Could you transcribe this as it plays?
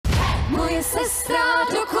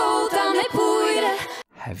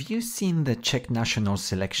Have you seen the Czech National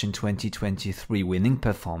Selection 2023 winning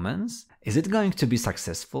performance? Is it going to be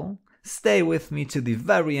successful? Stay with me to the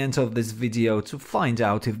very end of this video to find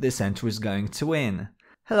out if this entry is going to win.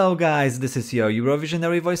 Hello guys, this is your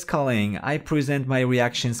Eurovisionary voice calling. I present my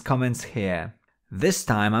reactions comments here. This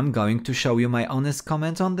time I'm going to show you my honest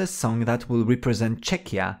comment on the song that will represent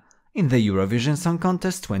Czechia in the Eurovision Song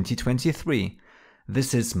Contest 2023.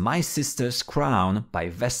 This is My Sister's Crown by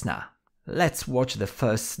Vesna. Let's watch the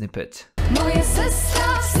first snippet. Moje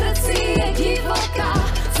sestra v srdci je divoká,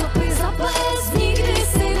 co by zaplést nikdy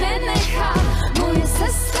si nenechá. Moje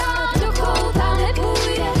sestra do kouta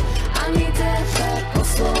nepůjde, ani tebe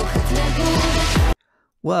poslouchat nebude.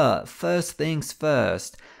 Well, first things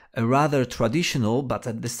first, a rather traditional but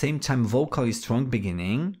at the same time vocally strong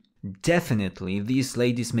beginning. Definitely these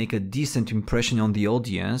ladies make a decent impression on the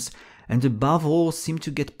audience and above all seem to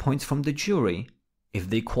get points from the jury if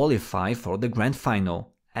they qualify for the grand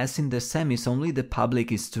final, as in the semis only the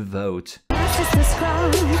public is to vote.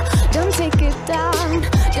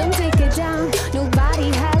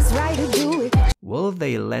 Will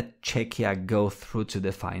they let Czechia go through to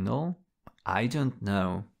the final? I don't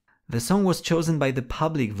know. The song was chosen by the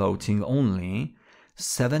public voting only,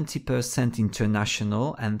 70%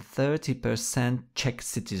 international and 30% Czech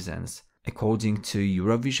citizens, according to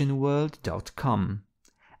Eurovisionworld.com.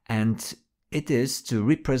 And it is to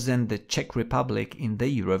represent the Czech Republic in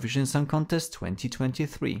the Eurovision Song Contest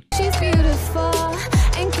 2023. She's beautiful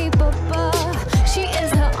and capable. She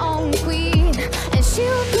is her own queen and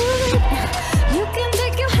she'll do it. You can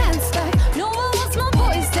take your hands back. No one wants my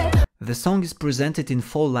voice dead. The song is presented in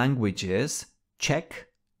 4 languages: Czech,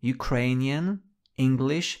 Ukrainian,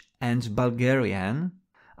 English and Bulgarian.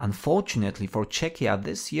 Unfortunately for Czechia,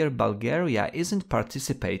 this year Bulgaria isn't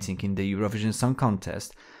participating in the Eurovision Song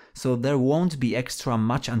Contest, so there won't be extra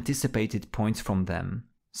much anticipated points from them.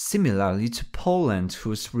 Similarly to Poland,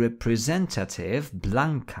 whose representative,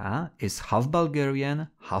 Blanka, is half Bulgarian,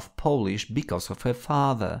 half Polish because of her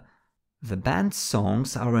father. The band's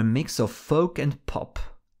songs are a mix of folk and pop,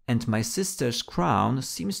 and My Sister's Crown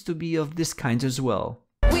seems to be of this kind as well.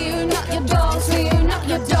 We're not your dogs, we're not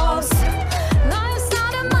your dogs. Life's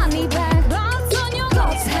not a money bag, blood's on your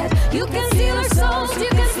God's head. You can steal our souls, you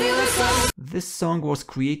can steal our souls. This song was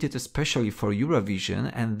created especially for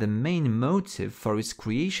Eurovision, and the main motive for its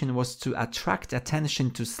creation was to attract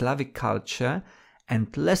attention to Slavic culture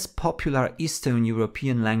and less popular Eastern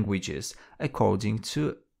European languages, according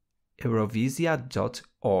to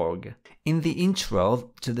Eurovizja.org. In the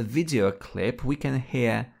intro to the video clip we can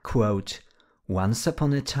hear, quote, "Once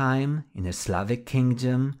upon a time, in a Slavic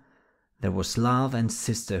kingdom, there was love and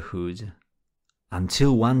sisterhood.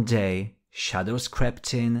 Until one day, shadows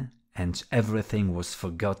crept in and everything was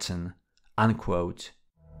forgotten." Unquote.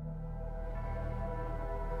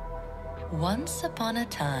 Once upon a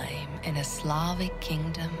time, in a Slavic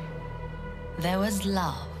kingdom, there was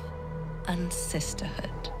love and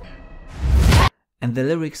sisterhood. And the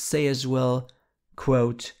lyrics say as well,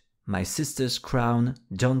 quote, "My sister's crown,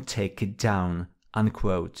 don't take it down."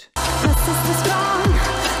 Unquote. My sister's crown,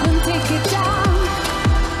 don't take it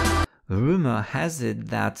down. Rumor has it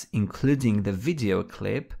that, including the video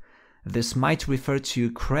clip, this might refer to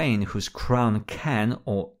Ukraine, whose crown can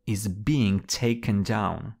or is being taken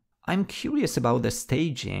down. I'm curious about the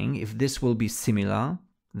staging, if this will be similar,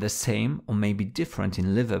 the same or maybe different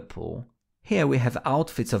in Liverpool. Here we have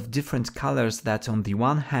outfits of different colors that on the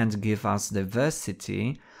one hand give us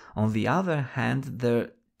diversity, on the other hand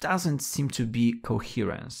there doesn't seem to be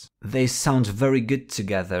coherence. They sound very good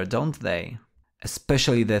together, don't they?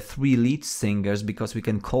 Especially the 3 lead singers, because we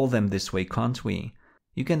can call them this way, can't we?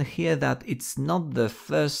 You can hear that it's not the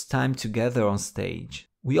first time together on stage.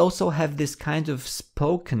 We also have this kind of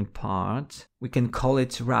spoken part, we can call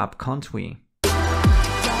it rap, can't we?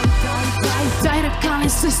 Дай ръка, не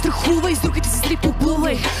се страхувай, с другите си зли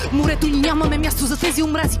поплувай. Морето нямаме място за тези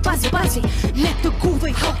омрази, пази, пази, не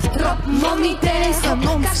тъкувай. Роб, момите са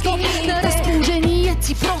нон-стоп, на разположение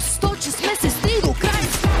ти просто, че сме сестри до край.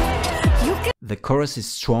 The chorus is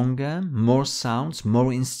stronger, more sounds,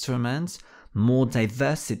 more instruments, more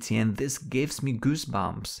diversity, and this gives me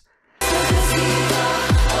goosebumps.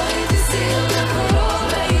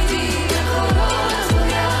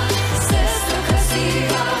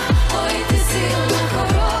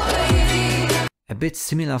 A bit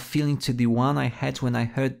similar feeling to the one I had when I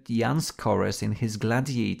heard Jann's chorus in his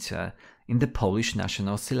Gladiator in the Polish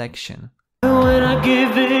national selection. When I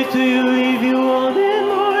give it to you, if you want it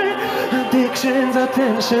more, Addictions,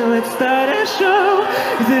 attention, let's start a show.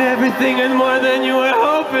 Is it everything and more than you were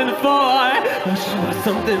hoping for? Let's show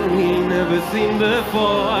something we ain't never seen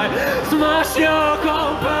before. Smash your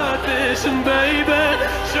competition, baby.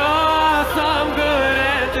 Show us some good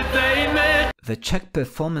entertainment. The Czech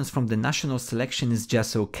performance from the national selection is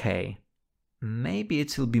just okay. Maybe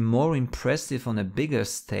it will be more impressive on a bigger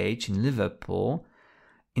stage in Liverpool.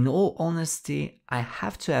 In all honesty, I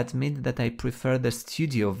have to admit that I prefer the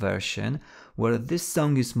studio version, where this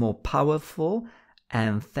song is more powerful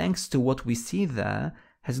and, thanks to what we see there,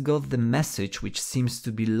 has got the message which seems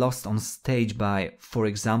to be lost on stage by, for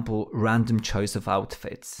example, random choice of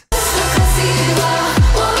outfits.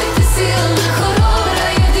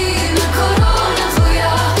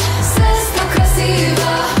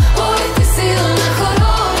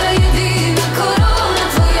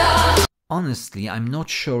 Honestly, I'm not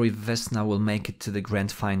sure if Vesna will make it to the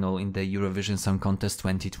grand final in the Eurovision Song Contest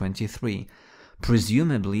 2023.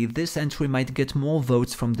 Presumably, this entry might get more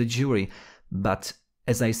votes from the jury, but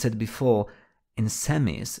as I said before, in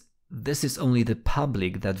semis, this is only the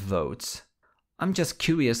public that votes. I'm just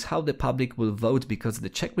curious how the public will vote, because the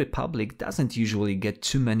Czech Republic doesn't usually get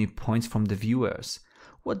too many points from the viewers.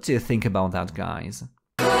 What do you think about that, guys?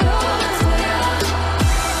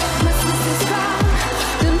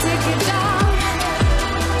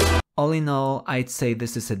 All in all, I'd say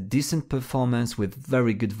this is a decent performance with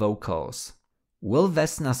very good vocals. Will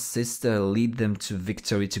Vesna's sister lead them to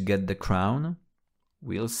victory to get the crown?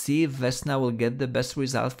 We'll see if Vesna will get the best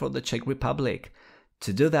result for the Czech Republic.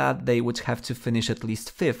 To do that, they would have to finish at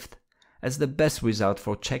least 5th, as the best result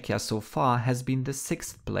for Czechia so far has been the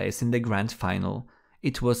 6th place in the grand final.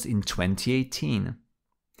 It was in 2018.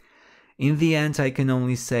 In the end, I can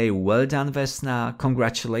only say well done, Vesna,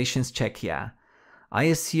 congratulations, Czechia. I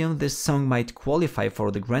assume this song might qualify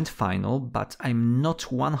for the grand final, but I'm not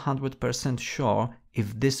 100% sure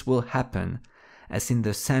if this will happen, as in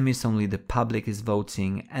the semis only the public is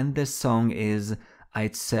voting and the song is,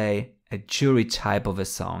 I'd say, a jury type of a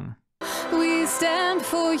song. We stand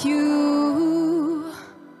for you.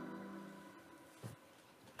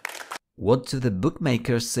 What do the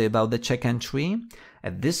bookmakers say about the Czech entry?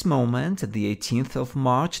 At this moment, at the 18th of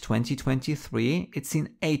March 2023, it's in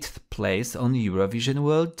 8th place on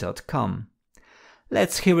Eurovisionworld.com.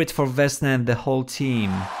 Let's hear it for Vesna and the whole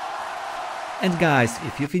team. And guys,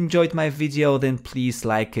 if you've enjoyed my video, then please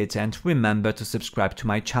like it and remember to subscribe to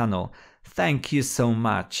my channel. Thank you so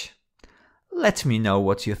much. Let me know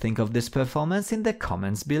what you think of this performance in the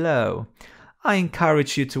comments below. I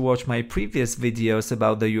encourage you to watch my previous videos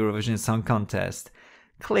about the Eurovision Song Contest.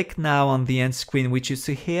 Click now on the end screen which you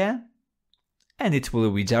see here, and it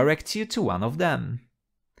will redirect you to one of them.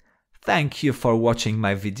 Thank you for watching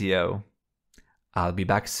my video. I'll be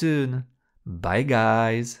back soon. Bye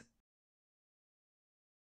guys.